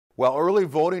Well, early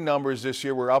voting numbers this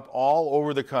year were up all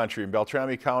over the country, and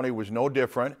Beltrami County was no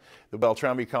different. The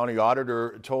Beltrami County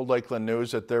Auditor told Lakeland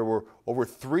News that there were over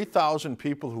 3,000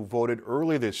 people who voted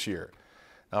early this year.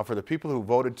 Now, for the people who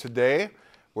voted today,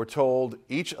 we're told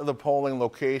each of the polling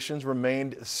locations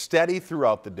remained steady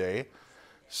throughout the day.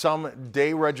 Some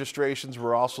day registrations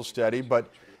were also steady, but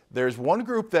there's one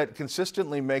group that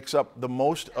consistently makes up the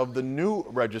most of the new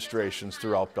registrations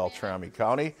throughout Beltrami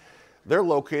County. They're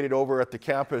located over at the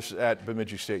campus at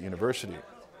Bemidji State University.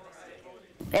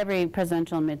 Every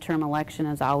presidential and midterm election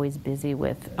is always busy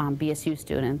with BSU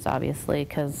students, obviously,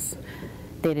 because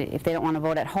if they don't want to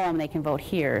vote at home, they can vote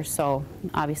here. So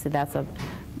obviously that's a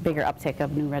bigger uptick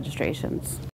of new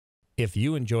registrations. If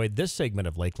you enjoyed this segment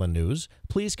of Lakeland News,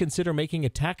 please consider making a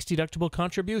tax-deductible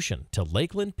contribution to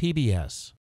Lakeland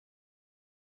PBS.